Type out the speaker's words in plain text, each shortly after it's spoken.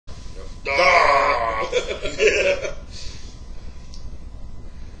Ah!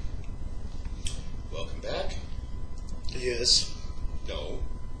 Welcome back. Yes. No.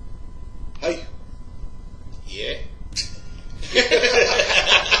 Hi. Yeah.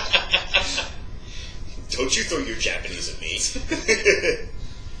 Don't you throw your Japanese at me.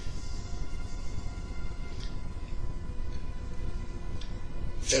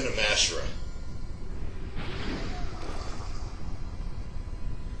 Venom Asura.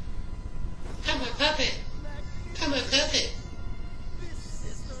 I'm a puppet. I'm a puppet. This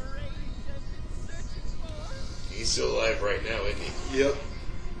is the rage I've been searching for. He's still alive right now, isn't he? Yep.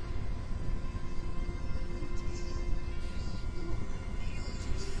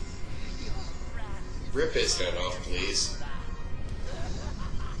 Rip his head off, please.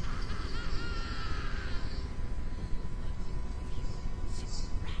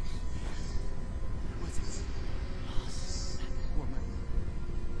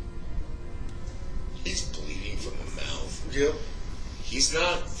 He's bleeding from the mouth. Yep. He's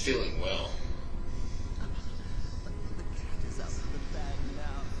not feeling well. The cat is out of the bag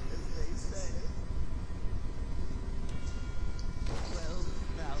now, as they say.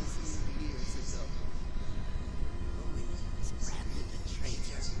 12,000 years ago, Louise branded a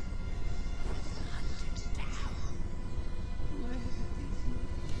traitor and hunted down. Where do you think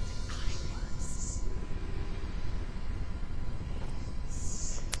I was?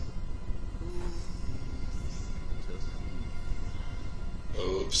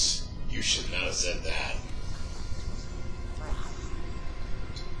 Oops. You should not have said that.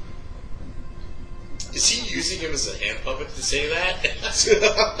 Is he using him as a hand puppet to say that?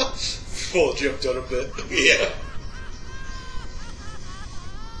 Well, jumped on a bit. Yeah.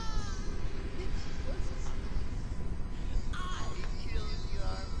 I killed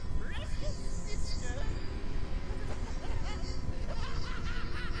your precious sister.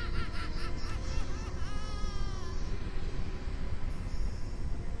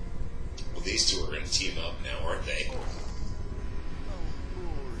 Well, these two are going to team up now, aren't they? Oh,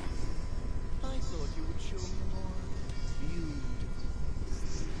 boring. I thought you would show me more beautiful.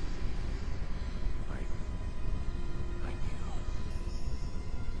 I knew.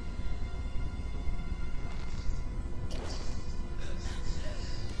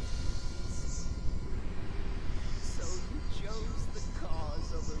 So you chose the cause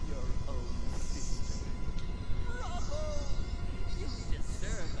over your own sister. Bravo! You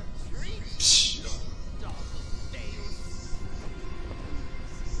deserve a treat. Psh. Dog of Deus.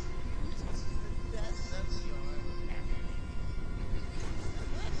 The death of your enemy.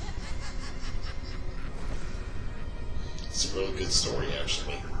 It's a really good story,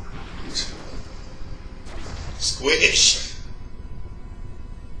 actually. Squish!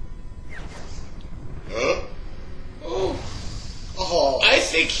 Huh? Oh. Oh. I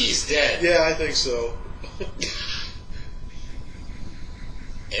think he's dead. Yeah, I think so.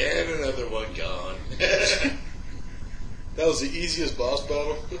 And another one gone. That was the easiest boss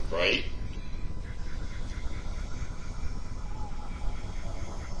battle. Right?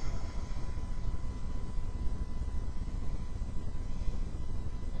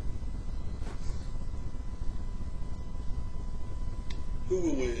 Who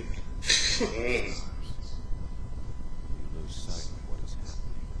will win? Mm. You lose sight of what is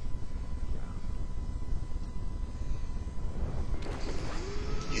happening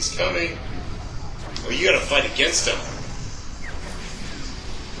on He's coming. Oh, you gotta fight against him.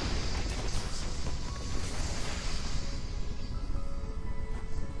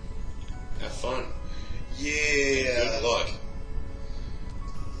 Have fun. Yeah. Good luck.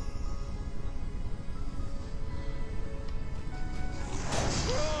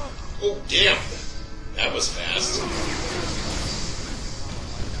 Oh, damn. That was fast.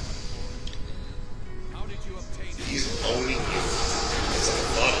 How did you obtain it? He's owning you. That's a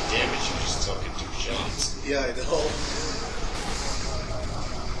lot of damage you just took in 2 shots. Yeah, I know.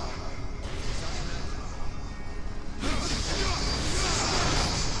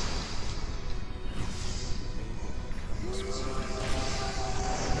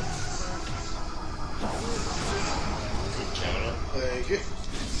 Good counter. Thank you.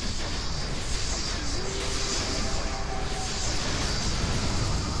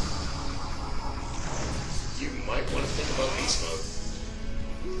 You might want to think about beast mode.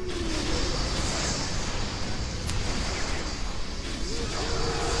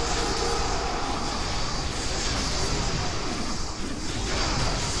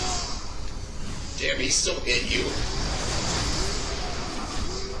 Damn, he still hit you.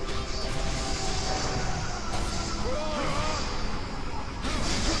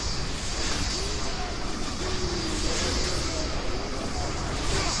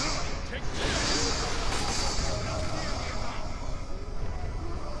 Take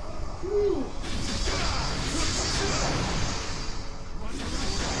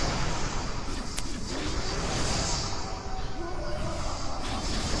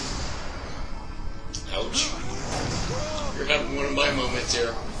Ouch. You're having one of my moments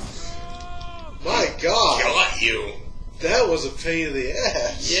here. My God, Got you. that was a pain in the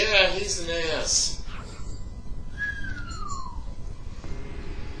ass. Yeah, he's an ass.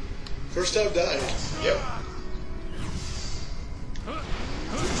 First time dying. Yep.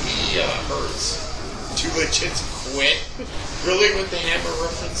 He hurts. Too legit. Quit. Really with the Hammer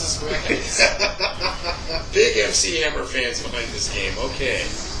references, guys? Big MC Hammer fans behind this game. Okay.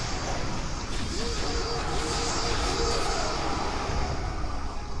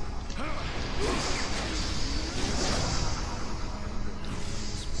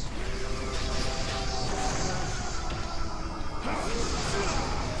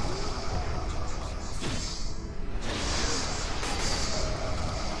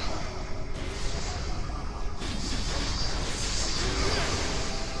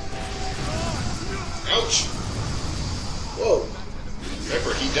 Ouch. Whoa.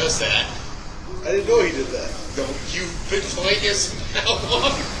 Remember, he does that. I didn't know he did that. No, you've been playing as how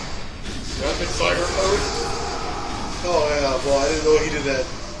long? Rapid fire mode? Oh, yeah, well, I didn't know he did that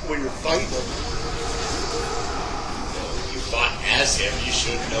when you're fighting him. No, you fought as him. You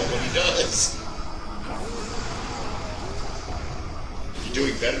should know what he does. You're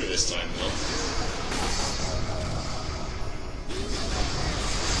doing better this time, though.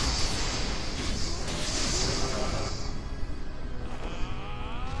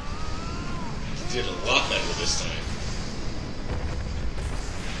 Did a lot better this time.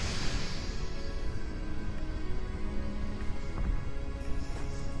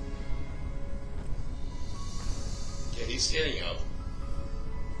 Yeah, he's getting up.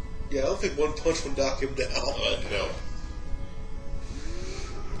 Yeah, I don't think one punch would knock him down. No.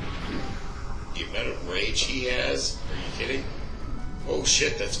 The amount of rage he has? Are you kidding? Oh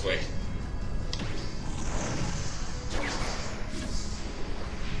shit, that's quick.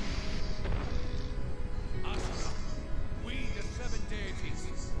 Asura, we, the seven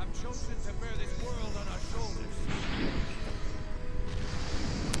deities, have chosen to bear this world on our shoulders.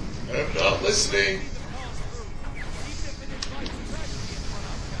 I'm not listening. See the path through, even if it invites tragedy upon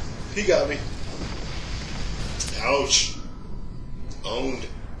our captive. He got me. Ouch. Owned.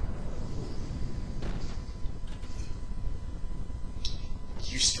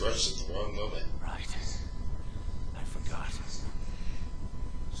 You stretched at the wrong moment. Right. I forgot.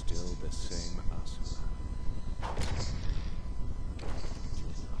 Still the same Asura.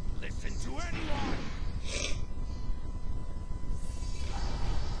 Listen to anyone!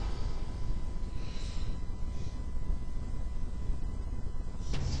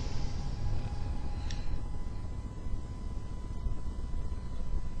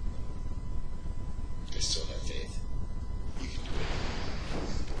 I still have faith. You can do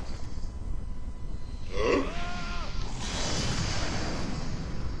it. Huh?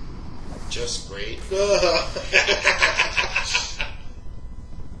 Just great.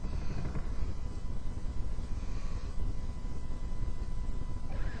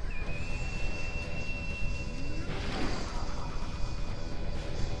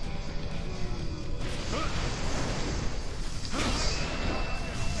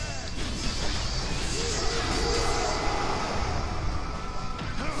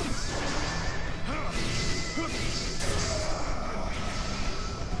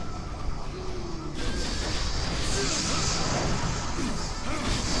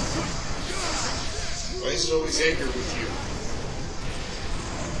 Why is it always anger with you?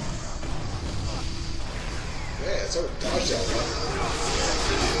 Man, it's hard to dodge that one.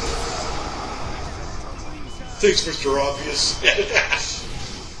 Thanks, Mr. Obvious.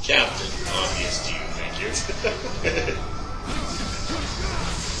 Captain Obvious, do you think it?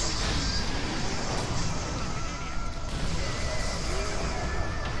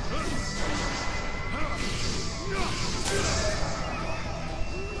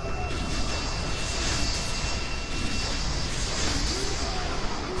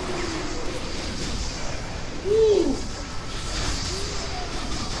 Woo!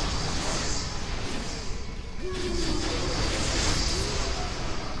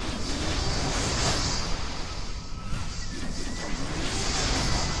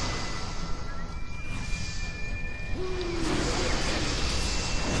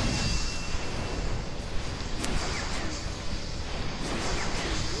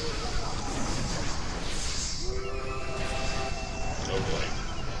 Oh boy.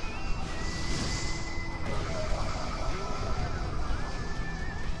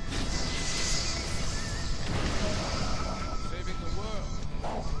 Saving the world.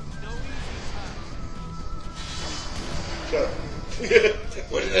 No easy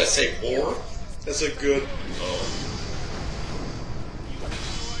task. What did that say? War? That's a good. Oh.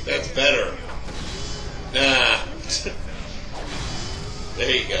 That's better.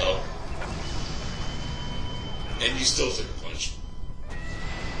 There you go. And you still took a punch.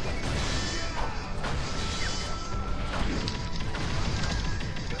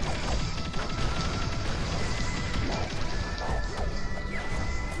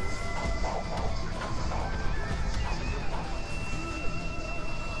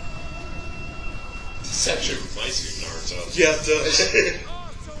 This actually reminds me of Naruto. Yeah, it does.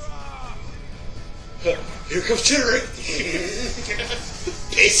 Here comes Jittery.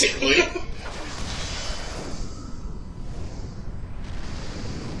 Basically.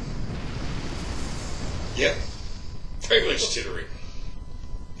 Yep. Pretty much jittery.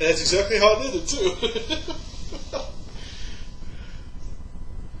 That's exactly how I did it, too.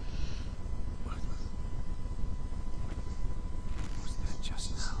 Was that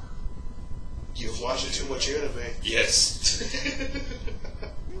just now? You've watched too much anime. Yes.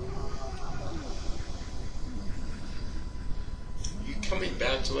 You coming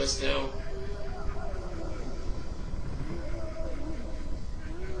back to us now?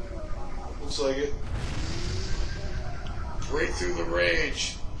 Looks like it. Break through the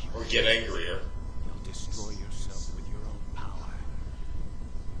rage. Or get angrier. You'll destroy yourself with your own power.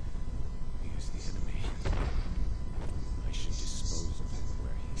 He is the enemy. I should dispose of him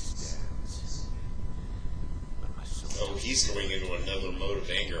where he stands. But my soul Oh, he's going into another mode of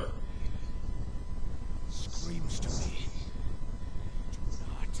anger. screams to me. Do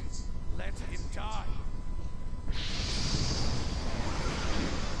not let him die.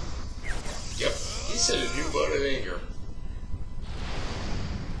 Yep, he's in a new mode of anger.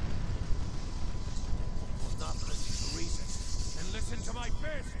 Not listen to reason, and listen to my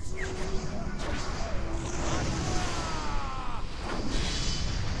fists.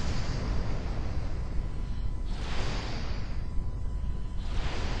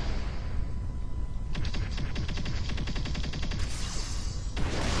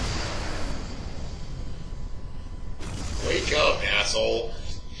 Wake up, asshole.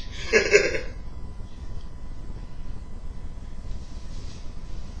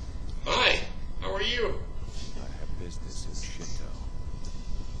 Hi, how are you? I have business in Shinto.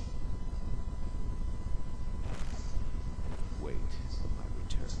 Wait for my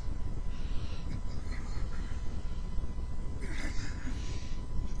return.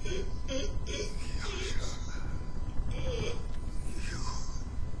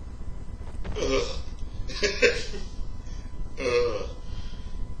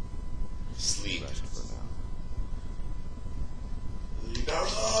 Sleep. Rest for now.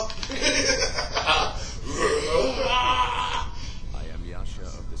 I am Yasha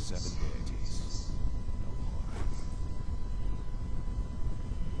of the Seven Deities. No more.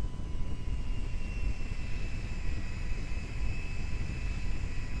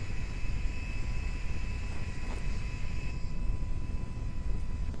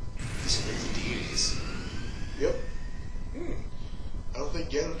 These are the deities. Yep. I don't think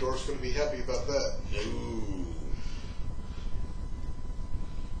Ganondorf's going to be happy about that. No.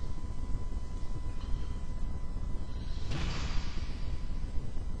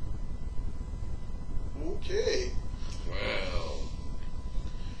 Okay. Wow.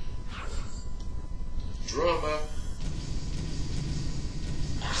 Drama.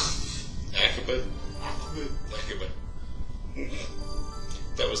 Akaba. Akaba.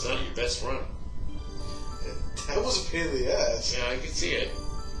 That was not your best run. That was a pain in the ass. Yeah, I can see it.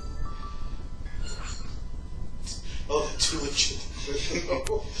 Oh, too legit.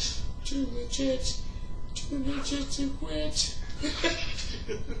 Too legit. Too legit to quit.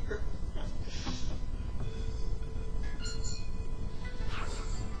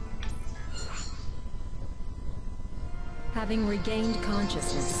 Having regained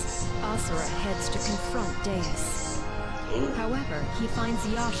consciousness, Asura heads to confront Deus. Ooh. However, he finds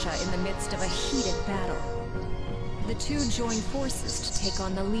Yasha in the midst of a heated battle. The two join forces to take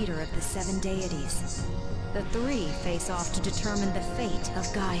on the leader of the Seven Deities. The three face off to determine the fate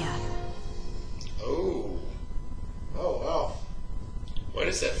of Gaia. Oh. Oh, wow. Why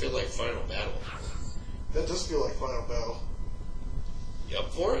does that feel like final battle? That does feel like final battle. You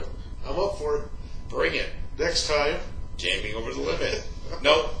up for it? I'm up for it. Bring it. Next time. Gaming over the limit.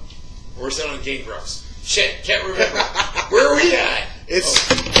 Nope. Where's that on Game Grumps? Shit, can't remember. Where are we at?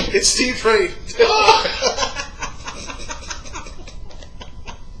 It's Steve Train.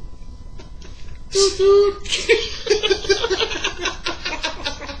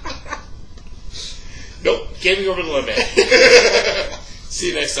 Nope. Gaming over the limit. See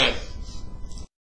you next time.